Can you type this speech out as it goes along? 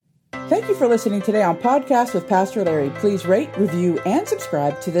Thank you for listening today on Podcast with Pastor Larry. Please rate, review, and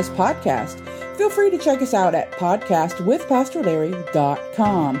subscribe to this podcast. Feel free to check us out at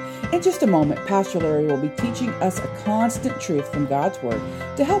podcastwithpastorlarry.com. In just a moment, Pastor Larry will be teaching us a constant truth from God's Word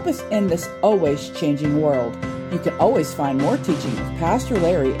to help us in this always changing world. You can always find more teaching with Pastor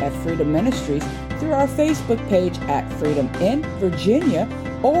Larry at Freedom Ministries through our Facebook page at Freedom in Virginia,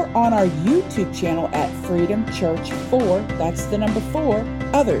 or on our YouTube channel at Freedom Church 4, that's the number 4,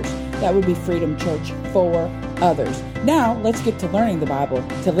 Others. That would be Freedom Church 4, Others. Now, let's get to learning the Bible,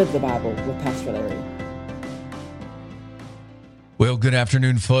 to live the Bible with Pastor Larry. Well, good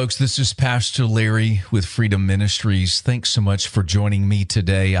afternoon, folks. This is Pastor Larry with Freedom Ministries. Thanks so much for joining me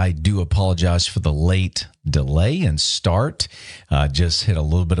today. I do apologize for the late delay and start. Just hit a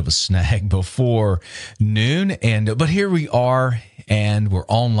little bit of a snag before noon, but here we are, and we're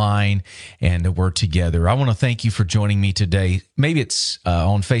online, and we're together. I want to thank you for joining me today. Maybe it's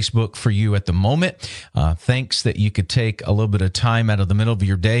on Facebook for you at the moment. Thanks that you could take a little bit of time out of the middle of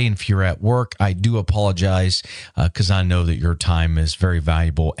your day, and if you're at work, I do apologize because I know that your time is very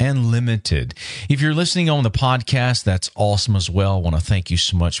valuable and limited. If you're listening on the podcast, that's awesome as well. I want to thank you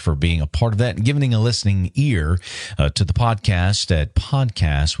so much for being a part of that and giving a listening ear to the podcast at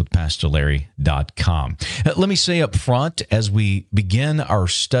podcastwithpastorlarry.com. Let me say up front, as we begin our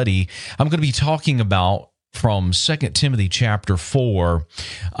study, I'm going to be talking about from 2 Timothy chapter 4,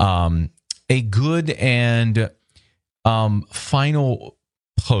 a good and final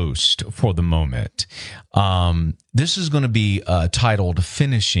post for the moment. This is going to be titled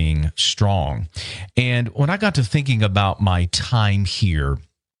Finishing Strong. And when I got to thinking about my time here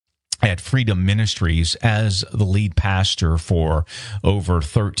at Freedom Ministries as the lead pastor for over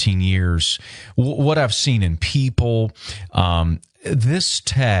 13 years, what I've seen in people, this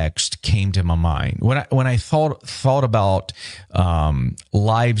text came to my mind when I thought about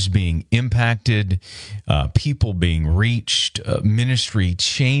lives being impacted, people being reached, ministry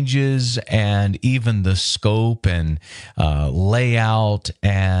changes, and even the scope and layout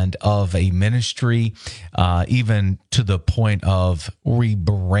and of a ministry, even to the point of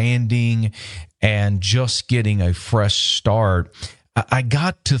rebranding and just getting a fresh start. I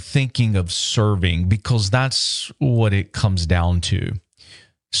got to thinking of serving because that's what it comes down to.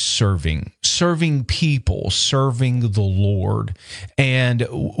 Serving people, serving the Lord. And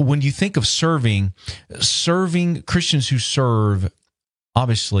when you think of serving, Christians who serve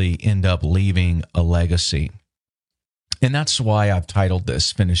obviously end up leaving a legacy. And that's why I've titled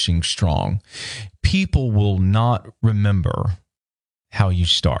this Finishing Strong. People will not remember how you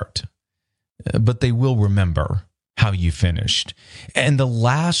start, but they will remember how you finished. And the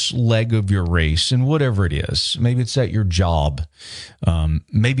last leg of your race, and whatever it is, maybe it's at your job,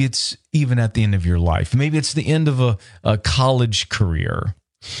 maybe it's even at the end of your life, maybe it's the end of a college career,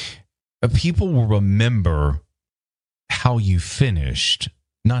 people will remember how you finished,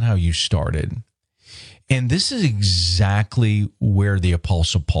 not how you started. And this is exactly where the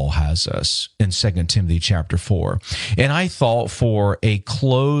Apostle Paul has us in 2 Timothy chapter 4. And I thought for a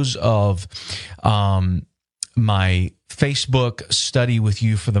close of my Facebook study with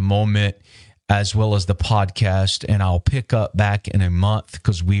you for the moment, as well as the podcast, and I'll pick up back in a month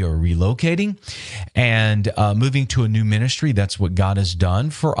because we are relocating and moving to a new ministry. That's what God has done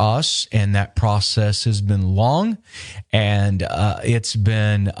for us, and that process has been long, and it's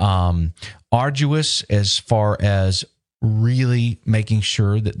been arduous as far as really making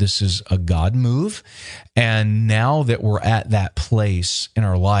sure that this is a God move. And now that we're at that place in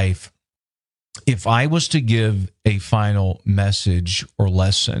our life, if I was to give a final message or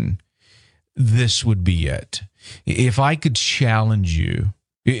lesson, this would be it. If I could challenge you,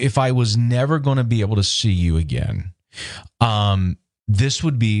 if I was never going to be able to see you again, this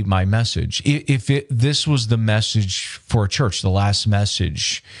would be my message. If this was the message for a church, the last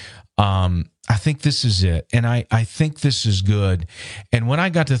message, I think this is it. And I think this is good. And when I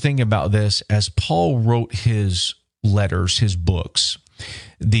got to thinking about this, as Paul wrote his letters, his books,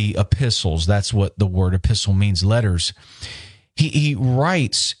 the epistles, that's what the word epistle means, letters. He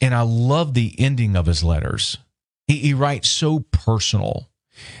writes, and I love the ending of his letters. He writes so personal.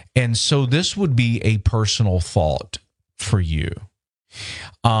 And so this would be a personal thought for you.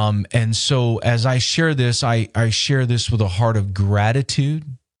 And so as I share this, I share this with a heart of gratitude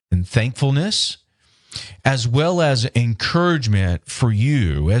and thankfulness, as well as encouragement for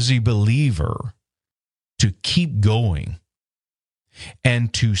you as a believer to keep going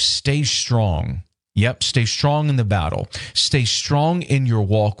and to stay strong. Yep, stay strong in the battle. Stay strong in your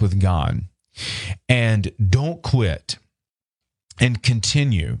walk with God. And don't quit, and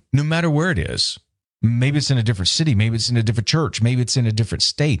continue, no matter where it is. Maybe it's in a different city. Maybe it's in a different church. Maybe it's in a different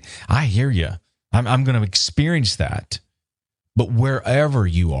state. I hear you. I'm going to experience that. But wherever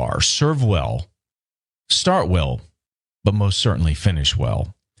you are, serve well, start well, but most certainly finish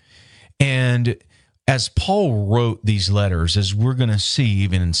well. And as Paul wrote these letters, as we're going to see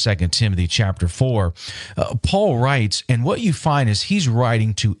even in 2 Timothy chapter 4, Paul writes, and what you find is he's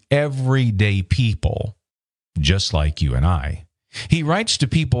writing to everyday people, just like you and I. He writes to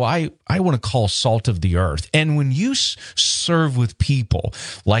people I want to call salt of the earth. And when you serve with people,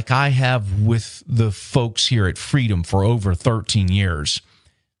 like I have with the folks here at Freedom for over 13 years,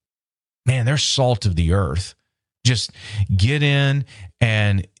 man, they're salt of the earth. Just get in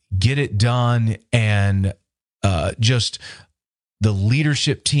and get it done. And just the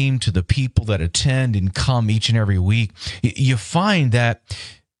leadership team to the people that attend and come each and every week, you find that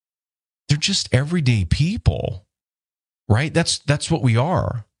they're just everyday people. Right? That's what we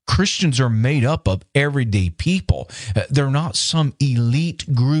are. Christians are made up of everyday people. They're not some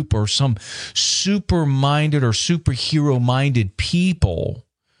elite group or some super-minded or superhero-minded people.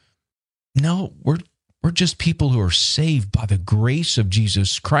 No, we're just people who are saved by the grace of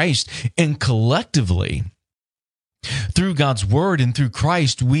Jesus Christ. And collectively, through God's word and through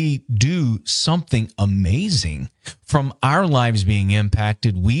Christ, we do something amazing. From our lives being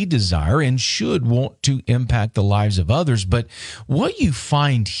impacted, we desire and should want to impact the lives of others. But what you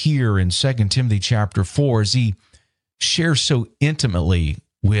find here in 2 Timothy chapter 4 is he shares so intimately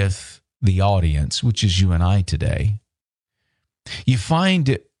with the audience, which is you and I today. You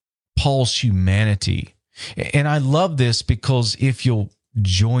find Paul's humanity. And I love this because if you'll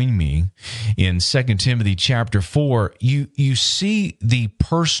join me in 2 Timothy chapter 4, you see the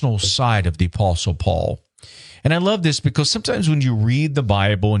personal side of the Apostle Paul. And I love this because sometimes when you read the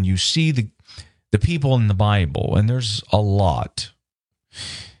Bible and you see the people in the Bible, and there's a lot,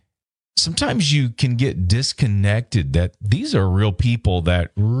 sometimes you can get disconnected that these are real people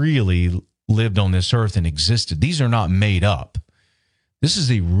that really lived on this earth and existed. These are not made up. This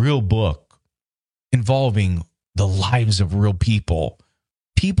is a real book involving the lives of real people.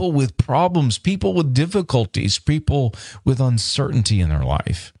 People with problems, people with difficulties, people with uncertainty in their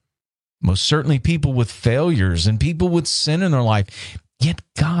life. Most certainly people with failures and people with sin in their life. Yet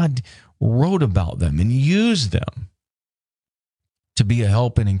God wrote about them and used them to be a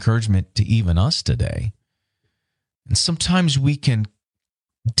help and encouragement to even us today. And sometimes we can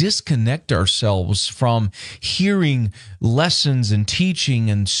disconnect ourselves from hearing lessons and teaching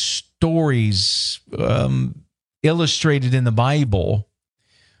and stories illustrated in the Bible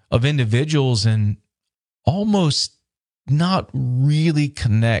of individuals and almost not really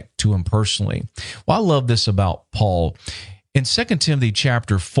connect to him personally. Well, I love this about Paul. In 2 Timothy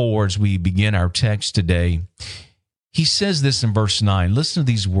chapter 4, as we begin our text today, he says this in verse 9. Listen to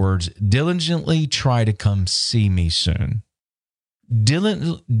these words. Diligently try to come see me soon.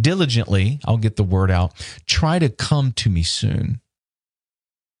 Diligently, I'll get the word out, try to come to me soon.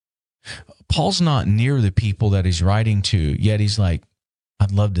 Paul's not near the people that he's writing to, yet he's like,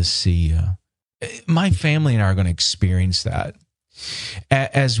 I'd love to see you. My family and I are going to experience that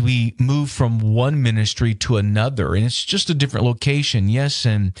as we move from one ministry to another. And it's just a different location. Yes,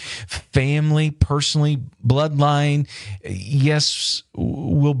 and family, personally, bloodline, yes,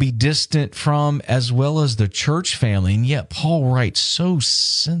 will be distant from, as well as the church family. And yet Paul writes so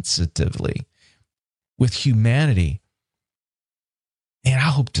sensitively with humanity. And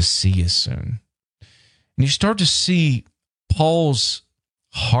I hope to see you soon. And you start to see Paul's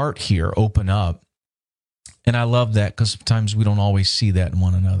heart here open up. And I love that because sometimes we don't always see that in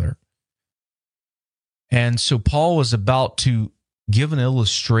one another. And so Paul was about to give an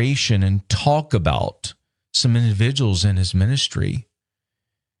illustration and talk about some individuals in his ministry.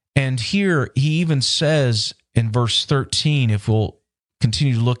 And here he even says in verse 13, if we'll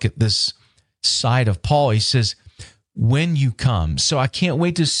continue to look at this side of Paul, he says, when you come. So I can't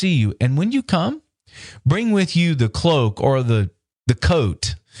wait to see you. And when you come, bring with you the cloak or the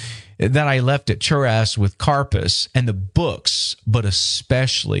coat that I left at Troas with Carpus, and the books, but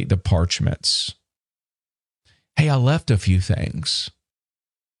especially the parchments. Hey, I left a few things.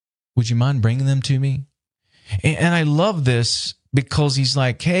 Would you mind bringing them to me? And I love this because he's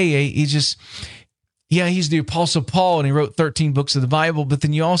like, hey, he's the Apostle Paul, and he wrote 13 books of the Bible, but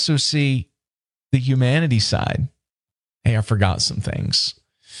then you also see the humanity side. Hey, I forgot some things.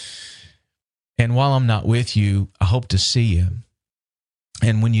 And while I'm not with you, I hope to see you.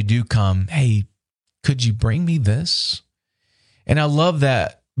 And when you do come, hey, could you bring me this? And I love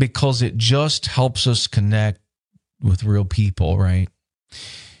that because it just helps us connect with real people, right?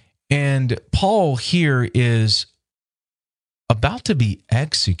 And Paul here is about to be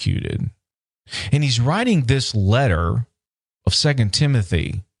executed. And he's writing this letter of 2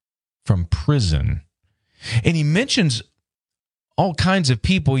 Timothy from prison. And he mentions all kinds of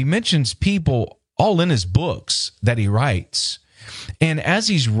people. He mentions people all in his books that he writes. And as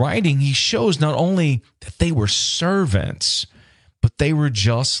he's writing, he shows not only that they were servants, but they were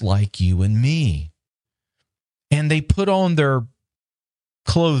just like you and me. And they put on their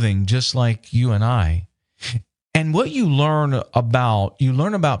clothing just like you and I. And what you learn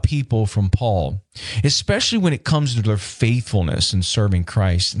about people from Paul, especially when it comes to their faithfulness in serving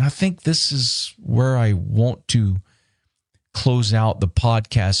Christ. And I think this is where I want to close out the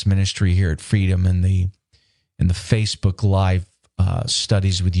podcast ministry here at Freedom and the Facebook Live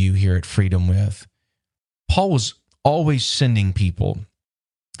studies with you here at Freedom with. Paul was always sending people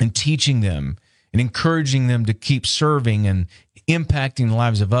and teaching them and encouraging them to keep serving and impacting the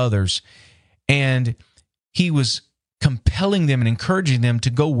lives of others. And he was compelling them and encouraging them to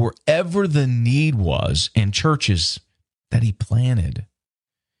go wherever the need was in churches that he planted.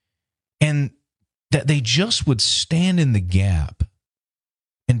 And that they just would stand in the gap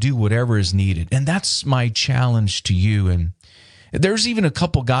and do whatever is needed. And that's my challenge to you. And there's even a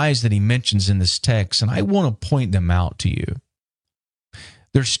couple guys that he mentions in this text, and I want to point them out to you.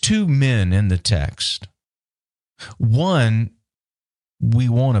 There's two men in the text. One, we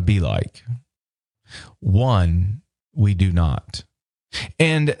want to be like. One, we do not.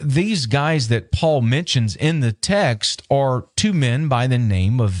 And these guys that Paul mentions in the text are two men by the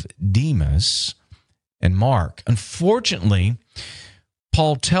name of Demas and Mark. Unfortunately,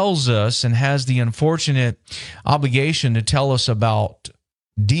 Paul tells us and has the unfortunate obligation to tell us about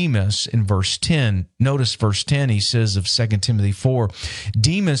Demas in verse 10. Notice verse 10, he says of 2 Timothy 4,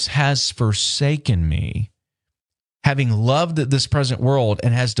 Demas has forsaken me, having loved this present world,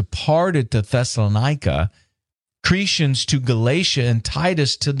 and has departed to Thessalonica, Crescens to Galatia, and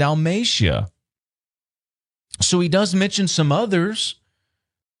Titus to Dalmatia. So he does mention some others,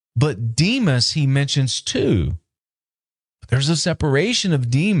 but Demas he mentions too. There's a separation of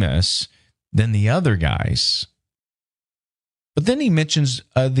Demas than the other guys. But then he mentions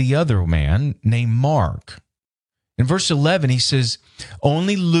the other man named Mark. In verse 11, he says,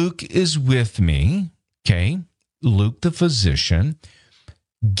 only Luke is with me. Okay, Luke the physician.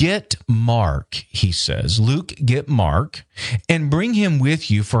 Get Mark, he says. Luke, get Mark, and bring him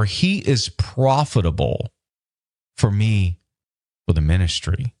with you, for he is profitable for me for the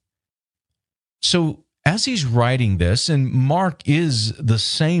ministry. So as he's writing this, and Mark is the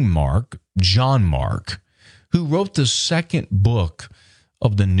same Mark, John Mark, who wrote the second book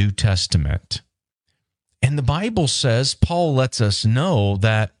of the New Testament. And the Bible says, Paul lets us know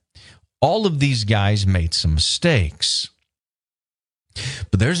that all of these guys made some mistakes.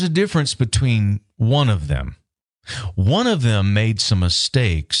 But there's a difference between one of them. One of them made some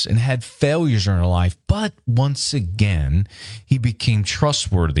mistakes and had failures in her life, but once again, he became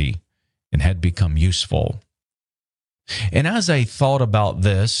trustworthy and had become useful. And as I thought about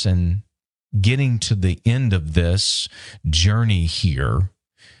this and getting to the end of this journey here,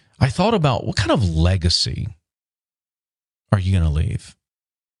 I thought about what kind of legacy are you going to leave?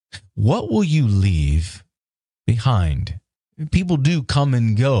 What will you leave behind? People do come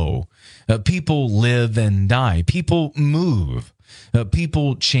and go. People live and die. People move.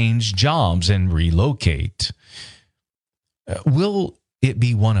 People change jobs and relocate. Will it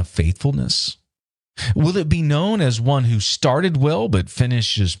be one of faithfulness? Will it be known as one who started well but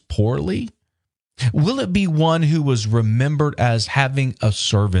finishes poorly? Will it be one who was remembered as having a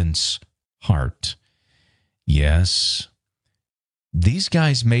servant's heart? Yes. These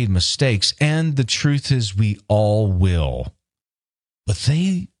guys made mistakes, and the truth is we all will. But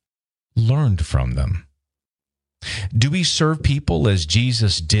they learned from them. Do we serve people as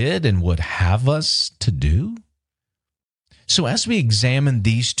Jesus did and would have us to do? So as we examine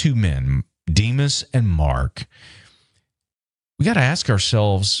these two men, Demas and Mark, we got to ask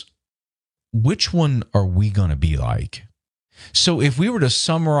ourselves, which one are we going to be like? So if we were to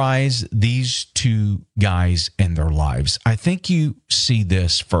summarize these two guys and their lives, I think you see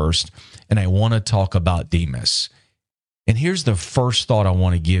this first, and I want to talk about Demas. And here's the first thought I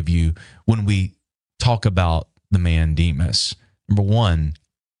want to give you when we talk about the man Demas. Number one,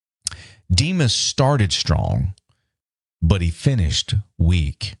 Demas started strong, but he finished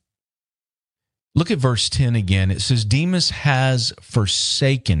weak. Look at verse 10 again. It says, Demas has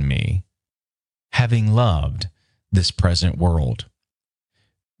forsaken me, having loved this present world.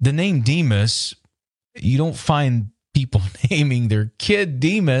 The name Demas, you don't find people naming their kid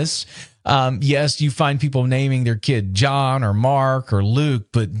Demas, Yes, you find people naming their kid John or Mark or Luke,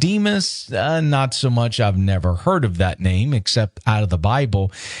 but Demas, not so much. I've never heard of that name except out of the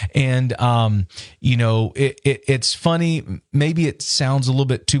Bible. And, it's funny. Maybe it sounds a little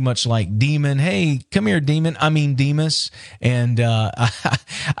bit too much like demon. Hey, come here, demon. I mean, Demas. And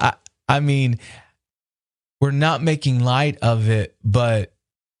I mean, we're not making light of it, but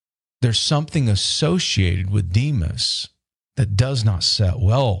there's something associated with Demas that does not set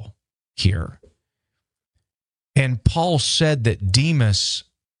well here. And Paul said that Demas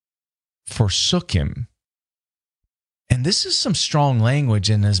forsook him. And this is some strong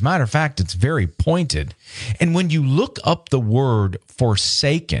language, and as a matter of fact, it's very pointed. And when you look up the word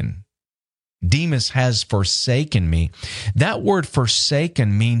forsaken, Demas has forsaken me. That word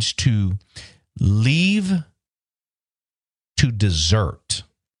forsaken means to leave, to desert.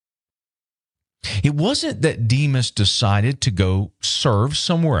 It wasn't that Demas decided to go serve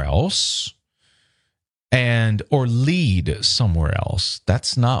somewhere else or lead somewhere else.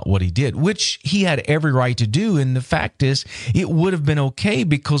 That's not what he did, which he had every right to do. And the fact is, it would have been okay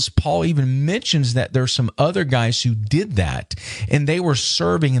because Paul even mentions that there's some other guys who did that and they were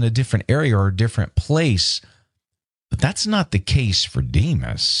serving in a different area or a different place. But that's not the case for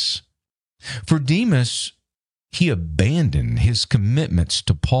Demas. For Demas, he abandoned his commitments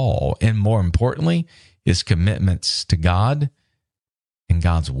to Paul and, more importantly, his commitments to God and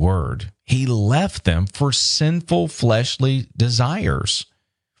God's word. He left them for sinful fleshly desires.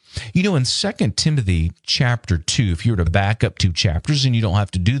 You know, in 2 Timothy chapter 2, if you were to back up 2 chapters, and you don't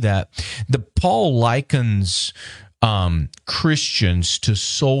have to do that, Paul likens Christians to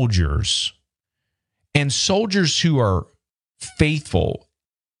soldiers, and soldiers who are faithful.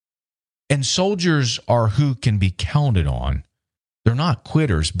 And soldiers are who can be counted on. They're not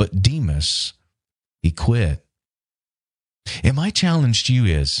quitters, but Demas, he quit. And my challenge to you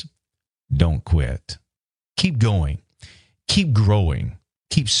is, don't quit. Keep going. Keep growing.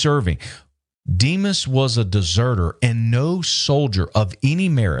 Keep serving. Demas was a deserter and no soldier of any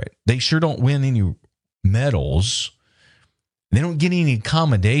merit. They sure don't win any medals. They don't get any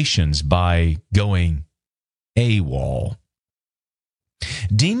accommodations by going AWOL.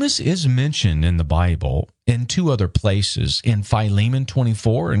 Demas is mentioned in the Bible in 2 other places, in Philemon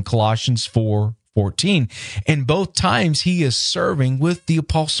 24 and Colossians 4:14. And both times he is serving with the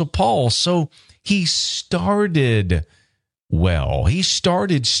Apostle Paul. So he started well. He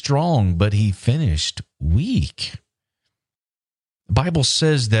started strong, but he finished weak. The Bible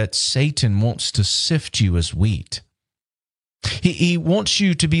says that Satan wants to sift you as wheat. He wants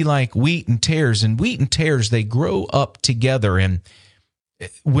you to be like wheat and tares. And wheat and tares, they grow up together, and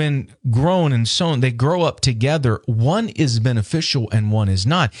when grown and sown, they grow up together. One is beneficial and one is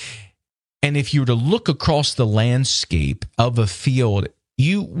not. And if you were to look across the landscape of a field,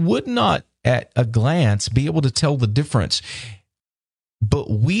 you would not at a glance be able to tell the difference.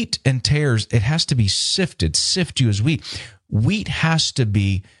 But wheat and tares, it has to be sifted. Sift you as wheat. Wheat has to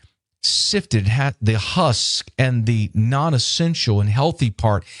be sifted. The husk and the non-essential and healthy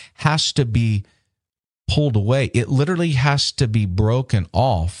part has to be pulled away. It literally has to be broken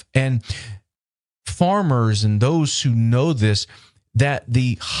off. And farmers and those who know this, that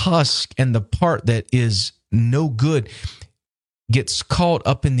the husk and the part that is no good gets caught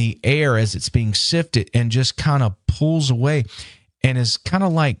up in the air as it's being sifted and just kind of pulls away and is kind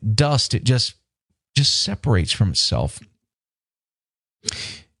of like dust. It just separates from itself.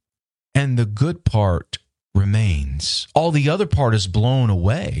 And the good part remains. All the other part is blown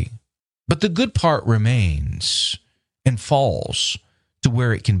away. But the good part remains and falls to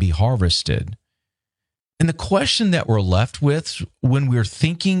where it can be harvested. And the question that we're left with when we're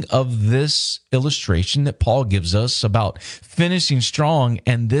thinking of this illustration that Paul gives us about finishing strong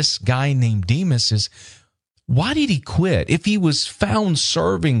and this guy named Demas is, why did he quit? If he was found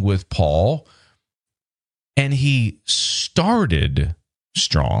serving with Paul and he started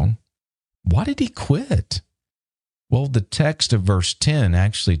strong, why did he quit? Well, the text of verse 10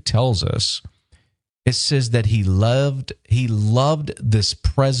 actually tells us, it says that he loved this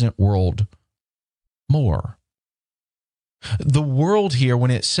present world more. The world here,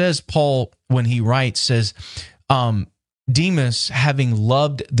 when it says, Paul, when he writes, says, Demas, having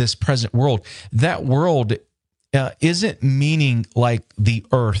loved this present world, that world isn't meaning like the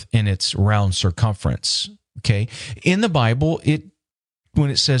earth in its round circumference. Okay. In the Bible, when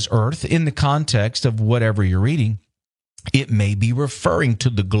it says earth, in the context of whatever you're reading, it may be referring to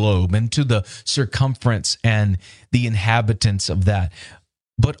the globe and to the circumference and the inhabitants of that.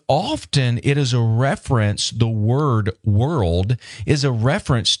 But often it is a reference, the word world is a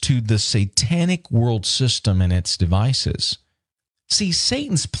reference to the satanic world system and its devices. See,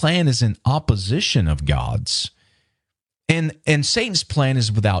 Satan's plan is in opposition of God's. And Satan's plan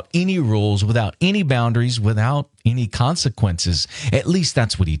is without any rules, without any boundaries, without any consequences. At least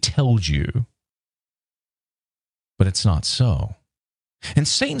that's what he tells you. But it's not so. And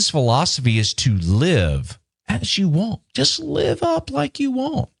Satan's philosophy is to live as you want. Just live up like you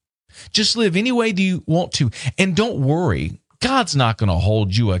want. Just live any way that you want to. And don't worry, God's not going to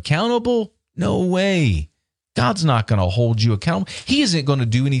hold you accountable. No way. God's not going to hold you accountable. He isn't going to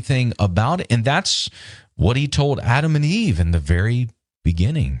do anything about it. And that's what he told Adam and Eve in the very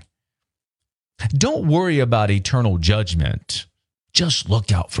beginning. Don't worry about eternal judgment. Just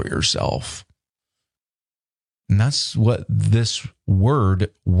look out for yourself. And that's what this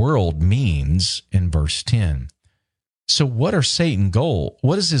word world means in verse 10. So what is Satan's goal?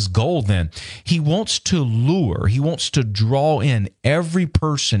 What is his goal then? He wants to lure, he wants to draw in every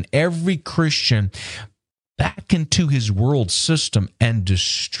person, every Christian back into his world system and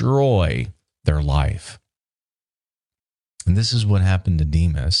destroy their life. And this is what happened to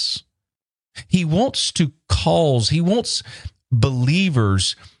Demas. He wants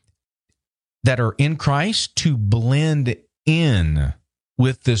believers that are in Christ to blend in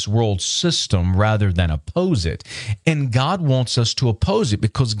with this world system rather than oppose it. And God wants us to oppose it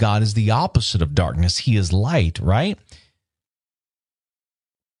because God is the opposite of darkness. He is light, right?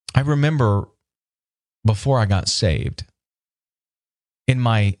 I remember before I got saved, in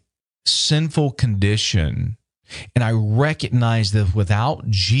my sinful condition, and I recognized that without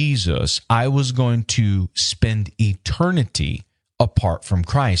Jesus, I was going to spend eternity apart from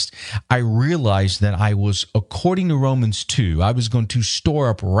Christ. I realized that I was, according to Romans 2, I was going to store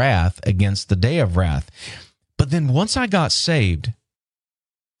up wrath against the day of wrath. But then once I got saved,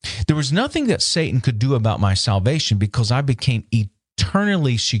 there was nothing that Satan could do about my salvation because I became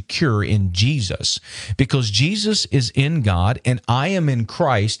eternally secure in Jesus, because Jesus is in God and I am in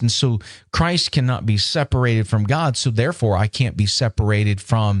Christ, and so Christ cannot be separated from God, so therefore I can't be separated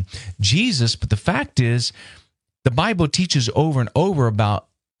from Jesus. But the fact is, the Bible teaches over and over about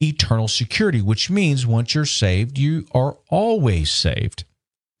eternal security, which means once you're saved, you are always saved.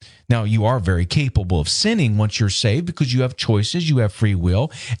 Now, you are very capable of sinning once you're saved because you have choices, you have free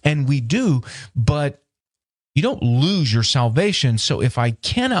will, and we do, but you don't lose your salvation. So if I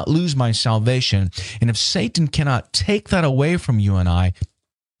cannot lose my salvation, and if Satan cannot take that away from you and I,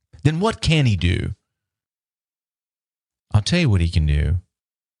 then what can he do? I'll tell you what he can do.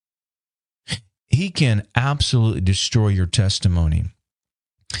 He can absolutely destroy your testimony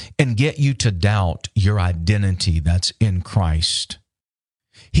and get you to doubt your identity that's in Christ.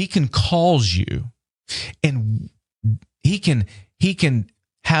 He can cause you, and he can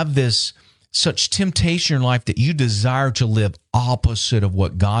have this such temptation in life that you desire to live opposite of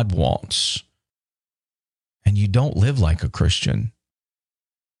what God wants, and you don't live like a Christian.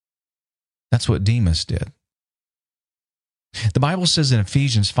 That's what Demas did. The Bible says in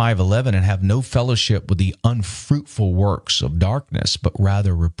Ephesians 5:11, and have no fellowship with the unfruitful works of darkness, but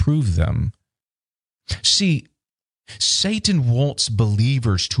rather reprove them. See, Satan wants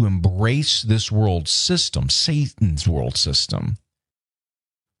believers to embrace this world system, Satan's world system,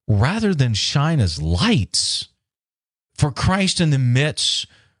 rather than shine as lights for Christ in the midst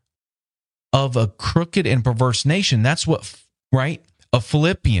of a crooked and perverse nation. That's what, right,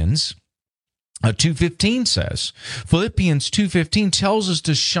 Philippians 2:15 says. Philippians 2:15 tells us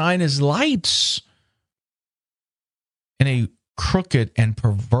to shine as lights in a crooked and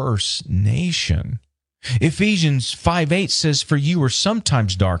perverse nation. Ephesians 5:8 says, for you were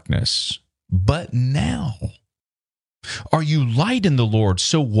sometimes darkness, but now are you light in the Lord,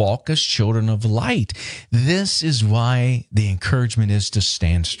 so walk as children of light. This is why the encouragement is to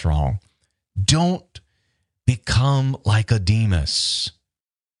stand strong. Don't become like a Demas.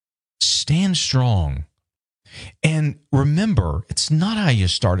 Stand strong. And remember, it's not how you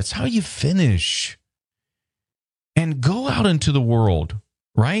start, it's how you finish. And go out into the world,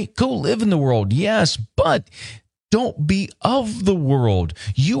 right? Go live in the world, yes, but don't be of the world.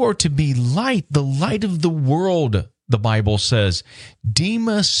 You are to be light, the light of the world. The Bible says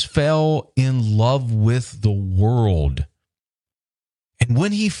Demas fell in love with the world. And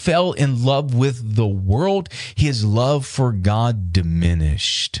when he fell in love with the world, his love for God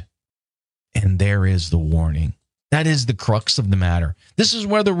diminished. And there is the warning. That is the crux of the matter. This is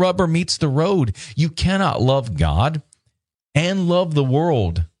where the rubber meets the road. You cannot love God and love the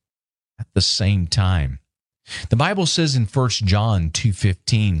world at the same time. The Bible says in 1 John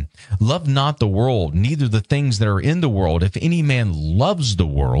 2:15, love not the world, neither the things that are in the world. If any man loves the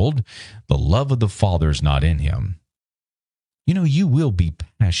world, the love of the Father is not in him. You know, you will be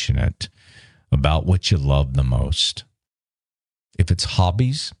passionate about what you love the most. if it's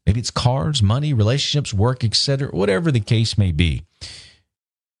hobbies, maybe it's cars, money, relationships, work, etc., whatever the case may be,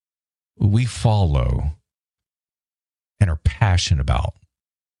 we follow and are passionate about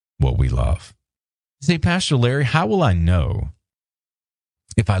what we love. Say, Pastor Larry, how will I know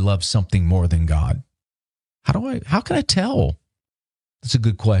if I love something more than God? How can I tell? That's a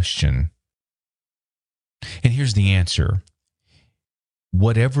good question. And here's the answer.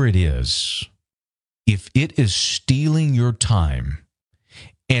 Whatever it is, if it is stealing your time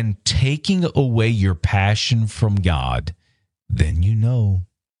and taking away your passion from God, then you know.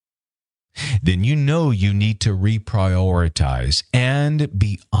 Then you know you need to reprioritize and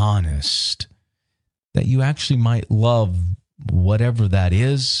be honest that you actually might love whatever that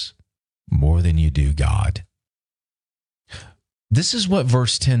is more than you do God. This is what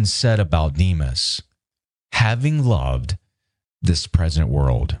verse 10 said about Demas, having loved this present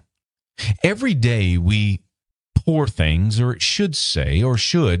world. Every day we pour things, or it should say, or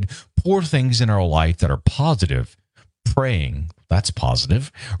should pour things in our life that are positive. Praying, that's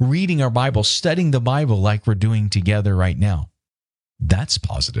positive. Reading our Bible, studying the Bible like we're doing together right now, that's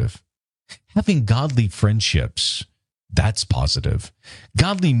positive. Having godly friendships, that's positive.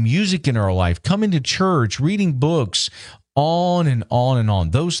 Godly music in our life, coming to church, reading books, on and on and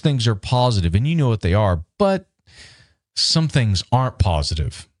on. Those things are positive, and you know what they are, but some things aren't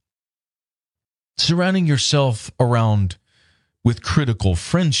positive. Surrounding yourself around with critical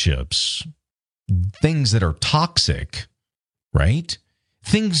friendships, things that are toxic, right?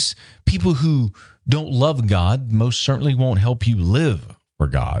 People who don't love God most certainly won't help you live for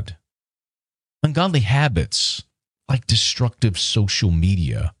God. Ungodly habits like destructive social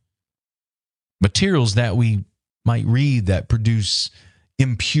media, materials that we might read that produce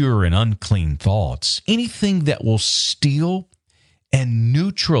impure and unclean thoughts, anything that will steal and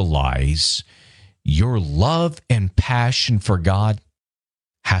neutralize your love and passion for God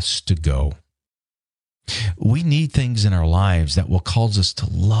has to go. We need things in our lives that will cause us to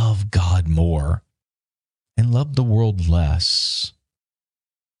love God more and love the world less.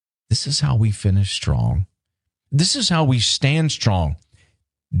 This is how we finish strong. This is how we stand strong.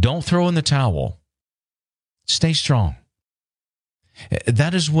 Don't throw in the towel. Stay strong.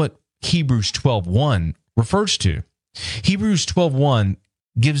 That is what Hebrews 12:1 refers to. Hebrews 12:1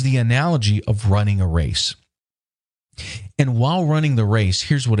 gives the analogy of running a race. And while running the race,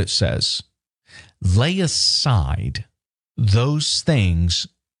 here's what it says. Lay aside those things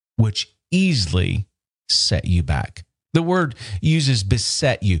which easily set you back. The word uses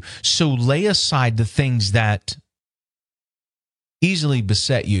beset you. So lay aside the things that easily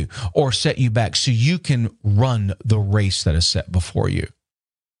beset you or set you back so you can run the race that is set before you.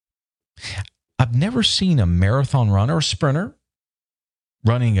 I've never seen a marathon runner or sprinter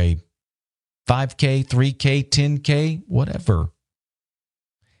running a 5K, 3K, 10K, whatever,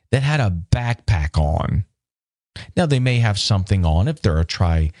 that had a backpack on. Now, they may have something on if they're a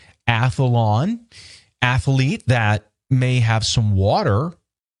triathlon athlete that may have some water,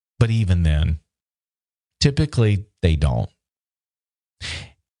 but even then, typically they don't.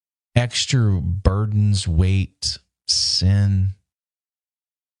 Extra burdens, weight, sin,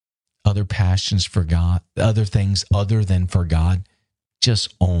 other passions for God, other things other than for God,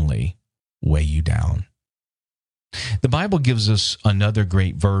 just only weigh you down. The Bible gives us another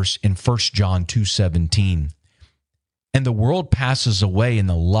great verse in 1 John 2:17. And the world passes away in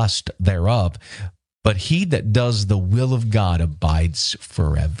the lust thereof, but he that does the will of God abides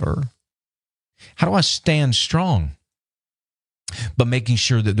forever. How do I stand strong? But making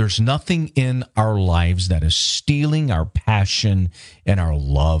sure that there's nothing in our lives that is stealing our passion and our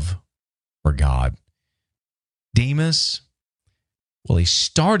love for God. Demas, well, he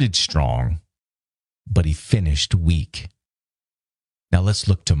started strong, but he finished weak. Now let's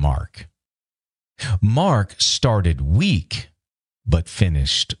look to Mark. Mark started weak, but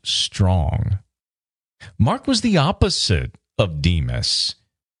finished strong. Mark was the opposite of Demas,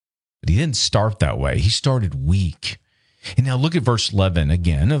 but he didn't start that way. He started weak. And now look at verse 11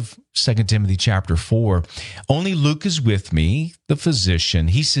 again of 2 Timothy chapter 4. Only Luke is with me, the physician.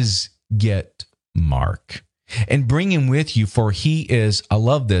 He says, get Mark and bring him with you, for he is, I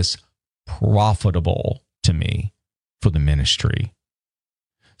love this, profitable to me for the ministry.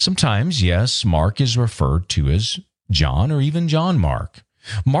 Sometimes, yes, Mark is referred to as John or even John Mark.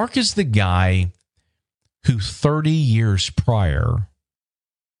 Mark is the guy who 30 years prior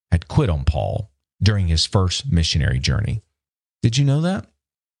had quit on Paul during his first missionary journey. Did you know that?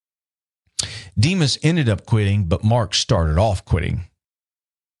 Demas ended up quitting, but Mark started off quitting.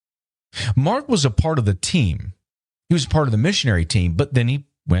 Mark was a part of the team. He was part of the missionary team, but then he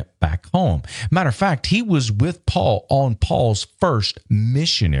went back home. Matter of fact, he was with Paul on Paul's first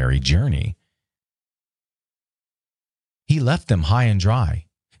missionary journey. He left them high and dry.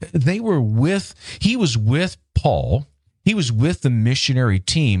 He was with Paul. He was with the missionary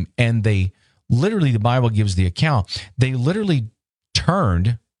team, and they literally, the Bible gives the account, they literally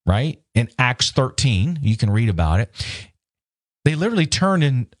turned, right? In Acts 13, you can read about it. They literally turned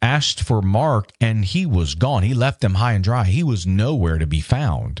and asked for Mark, and he was gone. He left them high and dry. He was nowhere to be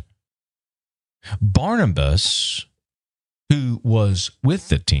found. Barnabas, who was with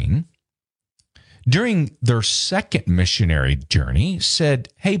the team, during their second missionary journey, said,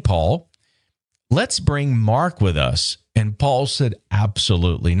 "Hey, Paul, let's bring Mark with us." And Paul said,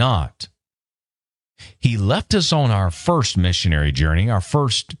 "Absolutely not." He left us on our first missionary journey, our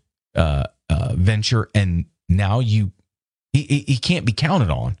first venture, and now he can't be counted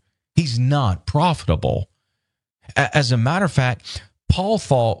on. He's not profitable. As a matter of fact, Paul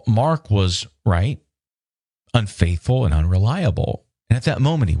thought Mark was, right, unfaithful and unreliable. And at that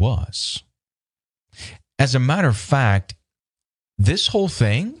moment, he was. As a matter of fact, this whole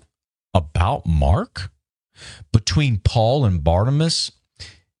thing about Mark between Paul and Barnabas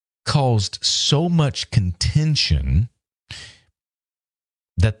caused so much contention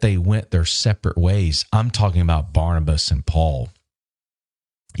that they went their separate ways. I'm talking about Barnabas and Paul.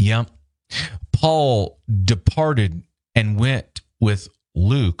 Yeah. Paul departed and went with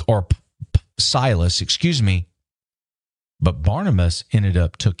Luke, or Silas, but Barnabas ended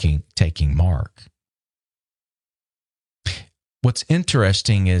up taking Mark. What's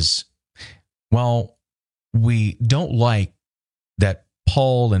interesting is, while we don't like that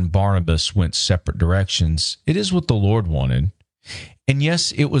Paul and Barnabas went separate directions, it is what the Lord wanted. And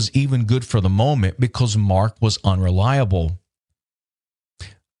yes, it was even good for the moment because Mark was unreliable.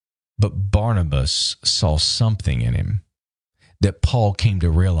 But Barnabas saw something in him that Paul came to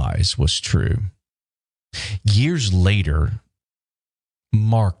realize was true. Years later,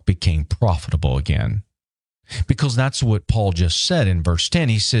 Mark became profitable again, because that's what Paul just said in verse 10.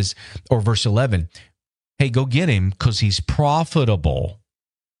 He says, or verse 11, "Hey, go get him because he's profitable."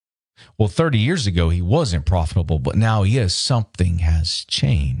 Well, 30 years ago, he wasn't profitable, but now he is. Something has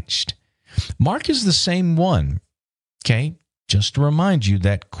changed. Mark is the same one, okay? Just to remind you,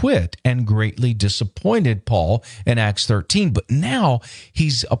 that quit and greatly disappointed Paul in Acts 13, but now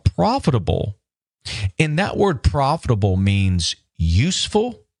he's a profitable. And that word profitable means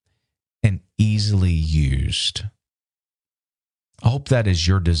useful and easily used. I hope that is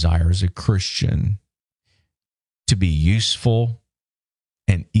your desire as a Christian, to be useful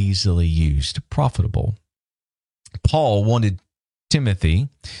and easily used, profitable. Paul wanted Timothy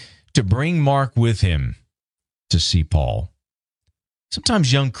to bring Mark with him to see Paul.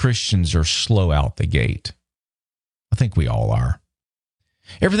 Sometimes young Christians are slow out the gate. I think we all are.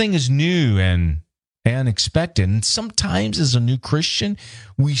 Everything is new and unexpected. And sometimes as a new Christian,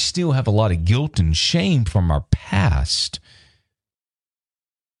 we still have a lot of guilt and shame from our past.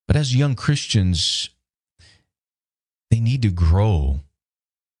 But as young Christians, they need to grow.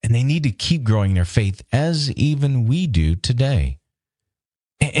 And they need to keep growing their faith, as even we do today.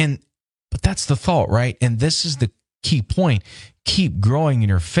 But that's the thought, right? And this is the key point. Keep growing in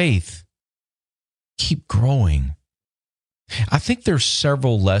your faith. Keep growing. I think there's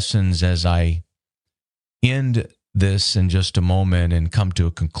several lessons as I end this in just a moment and come to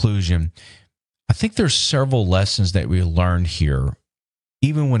a conclusion. I think there's several lessons that we learned here,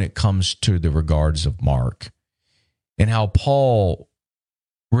 even when it comes to the regards of Mark, and how Paul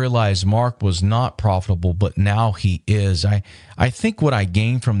realized Mark was not profitable, but now he is. I think what I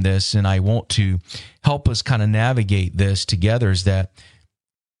gained from this, and I want to help us kind of navigate this together, is that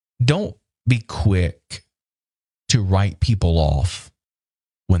don't be quick to write people off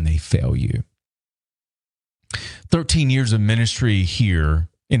when they fail you. 13 years of ministry here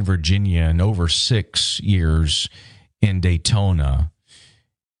in Virginia and over 6 years in Daytona,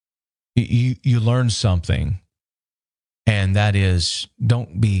 you learn something. And that is,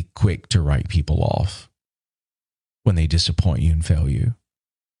 don't be quick to write people off when they disappoint you and fail you.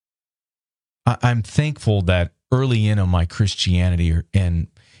 I'm thankful that early in my Christianity and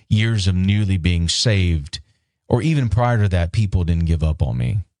years of newly being saved, or even prior to that, people didn't give up on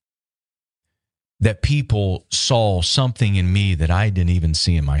me. That people saw something in me that I didn't even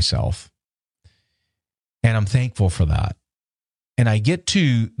see in myself. And I'm thankful for that. And I get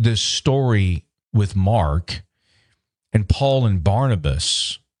to this story with Mark and Paul and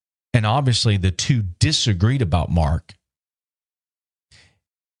Barnabas, and obviously the two disagreed about Mark.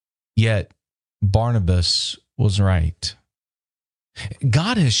 Yet Barnabas was right.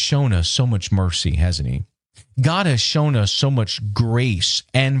 God has shown us so much mercy, hasn't he? God has shown us so much grace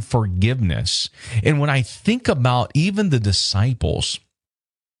and forgiveness. And when I think about even the disciples,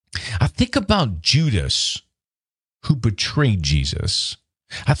 I think about Judas, who betrayed Jesus.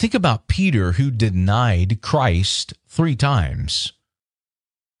 I think about Peter, who denied Christ 3 times.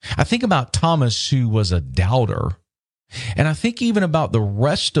 I think about Thomas, who was a doubter. And I think even about the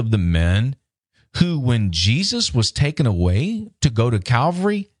rest of the men who, when Jesus was taken away to go to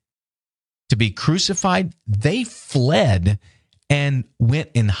Calvary, to be crucified, they fled and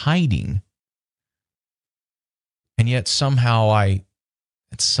went in hiding. And yet somehow at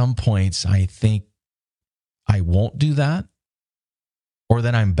some points, I think I won't do that, or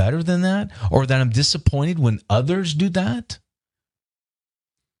that I'm better than that, or that I'm disappointed when others do that.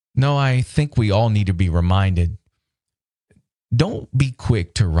 No, I think we all need to be reminded, don't be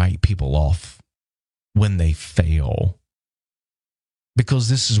quick to write people off when they fail, because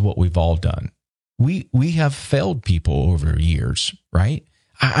this is what we've all done. We have failed people over years, right?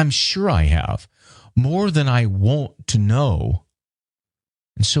 I'm sure I have, more than I want to know.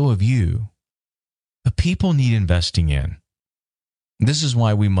 And so have you. But people need investing in. This is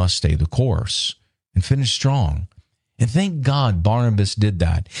why we must stay the course and finish strong. And thank God Barnabas did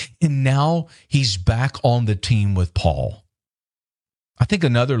that. And now he's back on the team with Paul. I think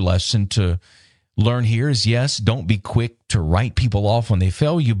another lesson to learn here is, yes, don't be quick to write people off when they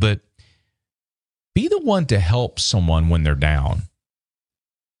fail you, but be the one to help someone when they're down.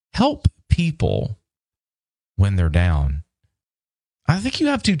 Help people when they're down. I think you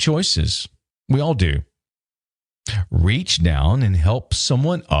have 2 choices. We all do. Reach down and help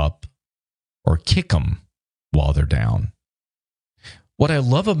someone up, or kick them while they're down. What I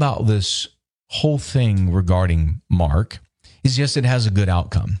love about this whole thing regarding Mark is, yes, it has a good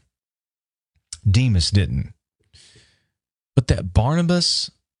outcome. Demas didn't. But that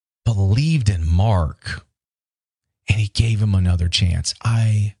Barnabas believed in Mark, and he gave him another chance.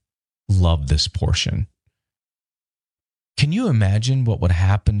 I love this portion. Can you imagine what would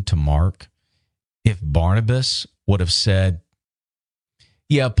happen to Mark if Barnabas would have said,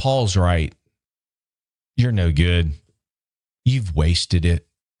 yeah, Paul's right. You're no good. You've wasted it.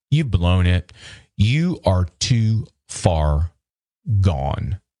 You've blown it. You are too far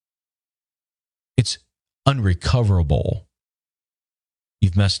gone. It's unrecoverable.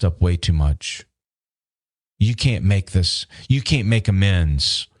 You've messed up way too much. You can't make this. You can't make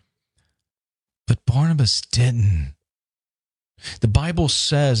amends. But Barnabas didn't. The Bible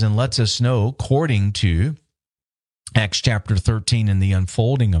says and lets us know, according to Acts chapter 13 and the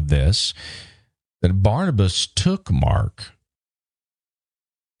unfolding of this, that Barnabas took Mark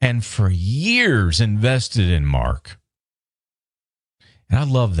and for years invested in Mark. And I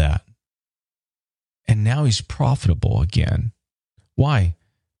love that. And now he's profitable again. Why?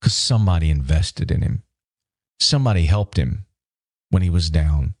 Because somebody invested in him. Somebody helped him when he was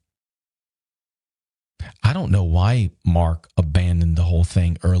down. I don't know why Mark abandoned the whole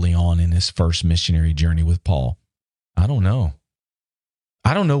thing early on in his first missionary journey with Paul. I don't know.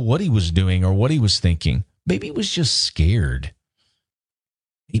 I don't know what he was doing or what he was thinking. Maybe he was just scared.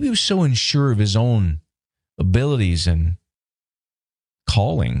 Maybe he was so unsure of his own abilities and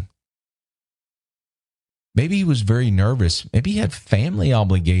calling. Maybe he was very nervous. Maybe he had family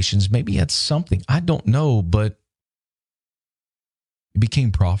obligations. Maybe he had something. I don't know, but it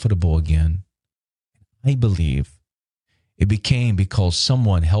became profitable again. I believe it became because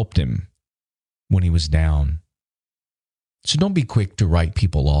someone helped him when he was down. So don't be quick to write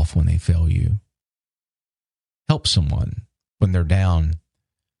people off when they fail you. Help someone when they're down.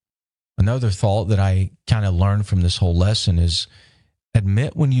 Another thought that I kind of learned from this whole lesson is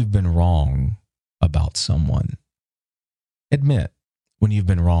admit when you've been wrong about someone. Admit when you've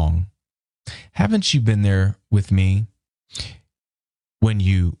been wrong. Haven't you been there with me when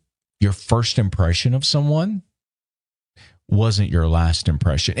your first impression of someone wasn't your last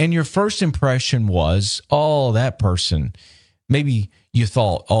impression? And your first impression was, oh, that person, maybe you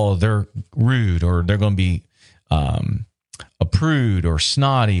thought, oh, they're rude, or they're going to be a prude or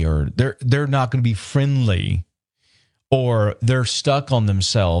snotty, or they're not going to be friendly, or they're stuck on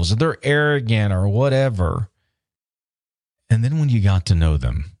themselves, or they're arrogant, or whatever. And then when you got to know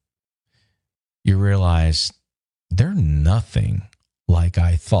them, you realize they're nothing like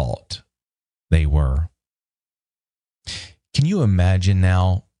I thought they were. Can you imagine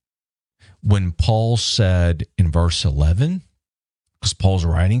now when Paul said in verse 11, because Paul's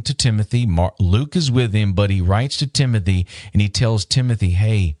writing to Timothy, Luke is with him, but he writes to Timothy and he tells Timothy,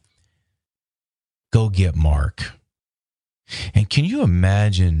 hey, go get Mark. And can you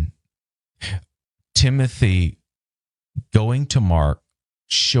imagine Timothy going to Mark,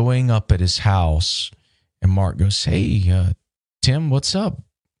 showing up at his house, And Mark goes, hey, Tim, what's up?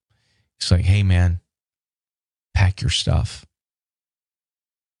 He's like, hey, man, pack your stuff.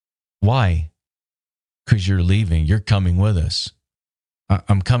 Why? Because you're leaving. You're coming with us.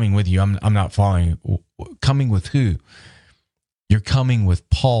 I'm coming with you. I'm not following. Coming with who? You're coming with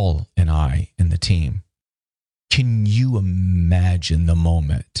Paul and I and the team. Can you imagine the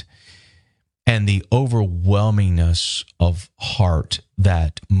moment and the overwhelmingness of heart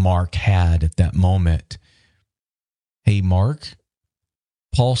that Mark had at that moment? Hey, Mark,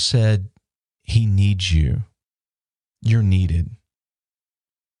 Paul said he needs you. You're needed.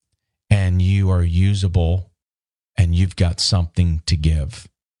 And you are usable, and you've got something to give.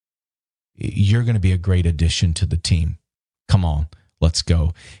 You're going to be a great addition to the team. Come on, let's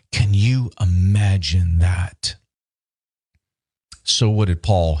go. Can you imagine that? So what did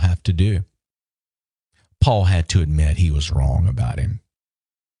Paul have to do? Paul had to admit he was wrong about him.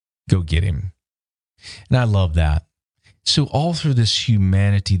 Go get him. And I love that. So all through this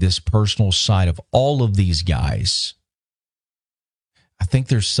humanity, this personal side of all of these guys, I think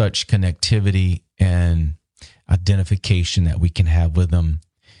there's such connectivity and identification that we can have with them.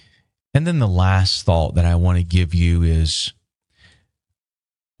 And then the last thought that I want to give you is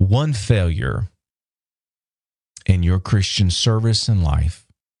one failure in your Christian service and life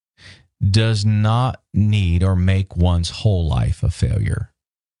does not need or make one's whole life a failure.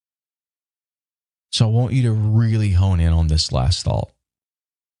 So I want you to really hone in on this last thought.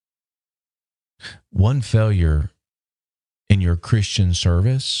 One failure in your Christian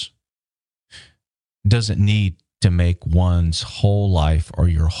service doesn't need to make one's whole life or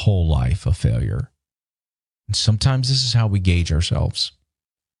your whole life a failure. And sometimes this is how we gauge ourselves.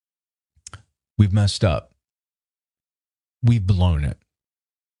 We've messed up. We've blown it.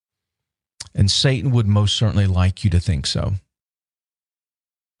 And Satan would most certainly like you to think so.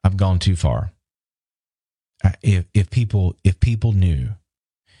 I've gone too far. If people knew,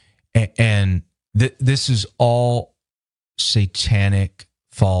 and this is all satanic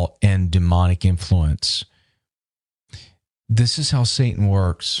thought and demonic influence. This is how Satan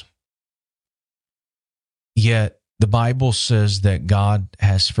works. Yet the Bible says that God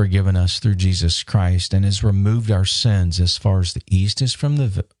has forgiven us through Jesus Christ and has removed our sins as far as the east is from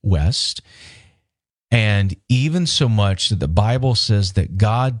the west. And even so much that the Bible says that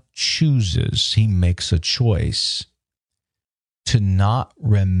God chooses, he makes a choice to not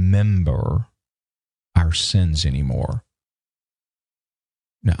remember our sins anymore.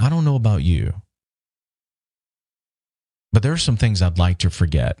 Now, I don't know about you, but there are some things I'd like to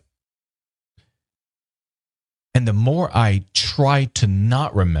forget. And the more I try to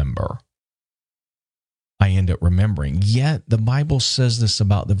not remember, I end up remembering. Yet the Bible says this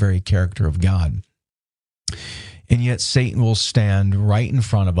about the very character of God. And yet Satan will stand right in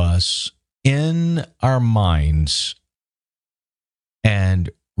front of us in our minds and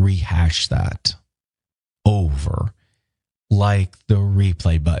rehash that over like the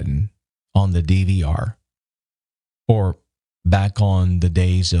replay button on the DVR or back on the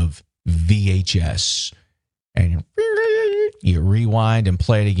days of VHS. And you rewind and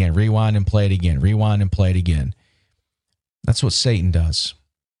play it again, rewind and play it again, rewind and play it again. That's what Satan does.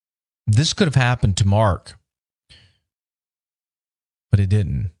 This could have happened to Mark, but it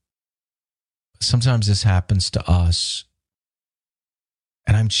didn't. Sometimes this happens to us.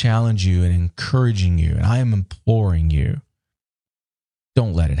 And I'm challenging you and encouraging you, and I am imploring you,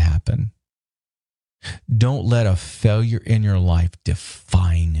 don't let it happen. Don't let a failure in your life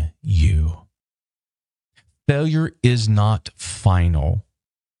define you. Failure is not final,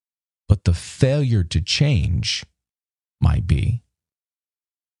 but the failure to change might be.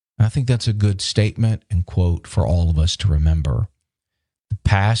 And I think that's a good statement and quote for all of us to remember. The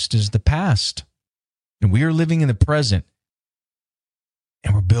past is the past, and we are living in the present,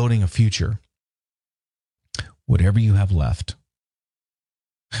 and we're building a future. Whatever you have left,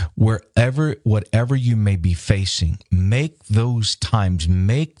 whatever you may be facing, make those times,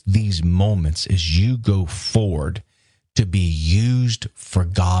 make these moments as you go forward to be used for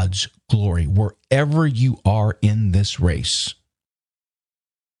God's glory. Wherever you are in this race,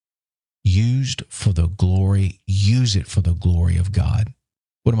 used for the glory, use it for the glory of God.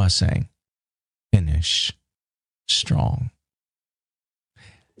 What am I saying? Finish strong.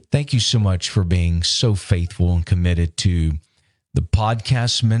 Thank you so much for being so faithful and committed to the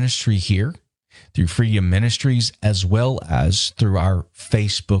podcast ministry here through Freedom Ministries, as well as through our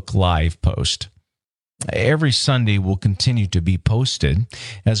Facebook Live post. Every Sunday will continue to be posted,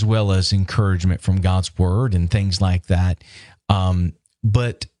 as well as encouragement from God's Word and things like that.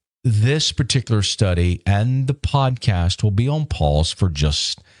 But this particular study and the podcast will be on pause for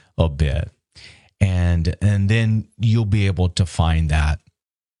just a bit. And then you'll be able to find that.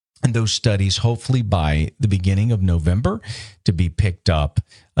 And those studies, hopefully by the beginning of November, to be picked up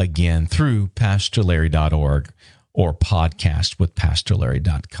again through pastorlarry.org or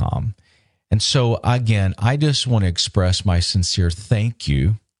podcastwithpastorlarry.com. And so, again, I just want to express my sincere thank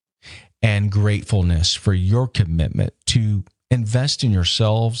you and gratefulness for your commitment to invest in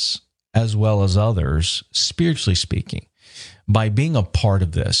yourselves as well as others, spiritually speaking, by being a part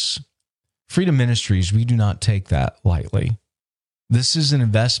of this. Freedom Ministries, we do not take that lightly. This is an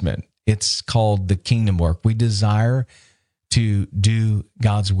investment. It's called the kingdom work. We desire to do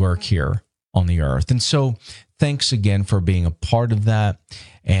God's work here on the earth. And so thanks again for being a part of that.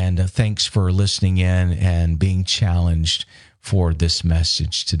 And thanks for listening in and being challenged for this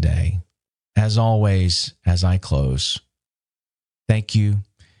message today. As always, as I close, thank you.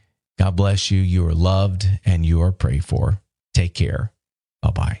 God bless you. You are loved and you are prayed for. Take care.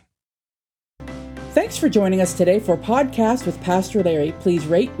 Bye-bye. Thanks for joining us today for Podcast with Pastor Larry. Please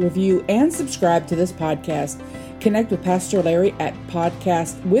rate, review, and subscribe to this podcast. Connect with Pastor Larry at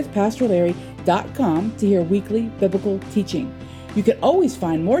podcastwithpastorlarry.com to hear weekly biblical teaching. You can always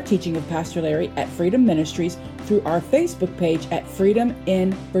find more teaching of Pastor Larry at Freedom Ministries through our Facebook page at Freedom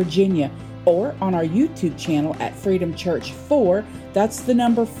in Virginia, or on our YouTube channel at Freedom Church 4. That's the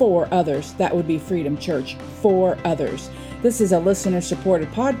number 4 others. That would be Freedom Church 4 others. This is a listener-supported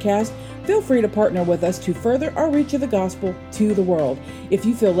podcast. Feel free to partner with us to further our reach of the gospel to the world. If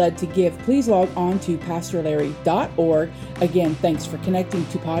you feel led to give, please log on to pastorlarry.org. Again, thanks for connecting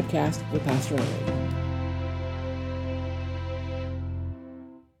to Podcast with Pastor Larry.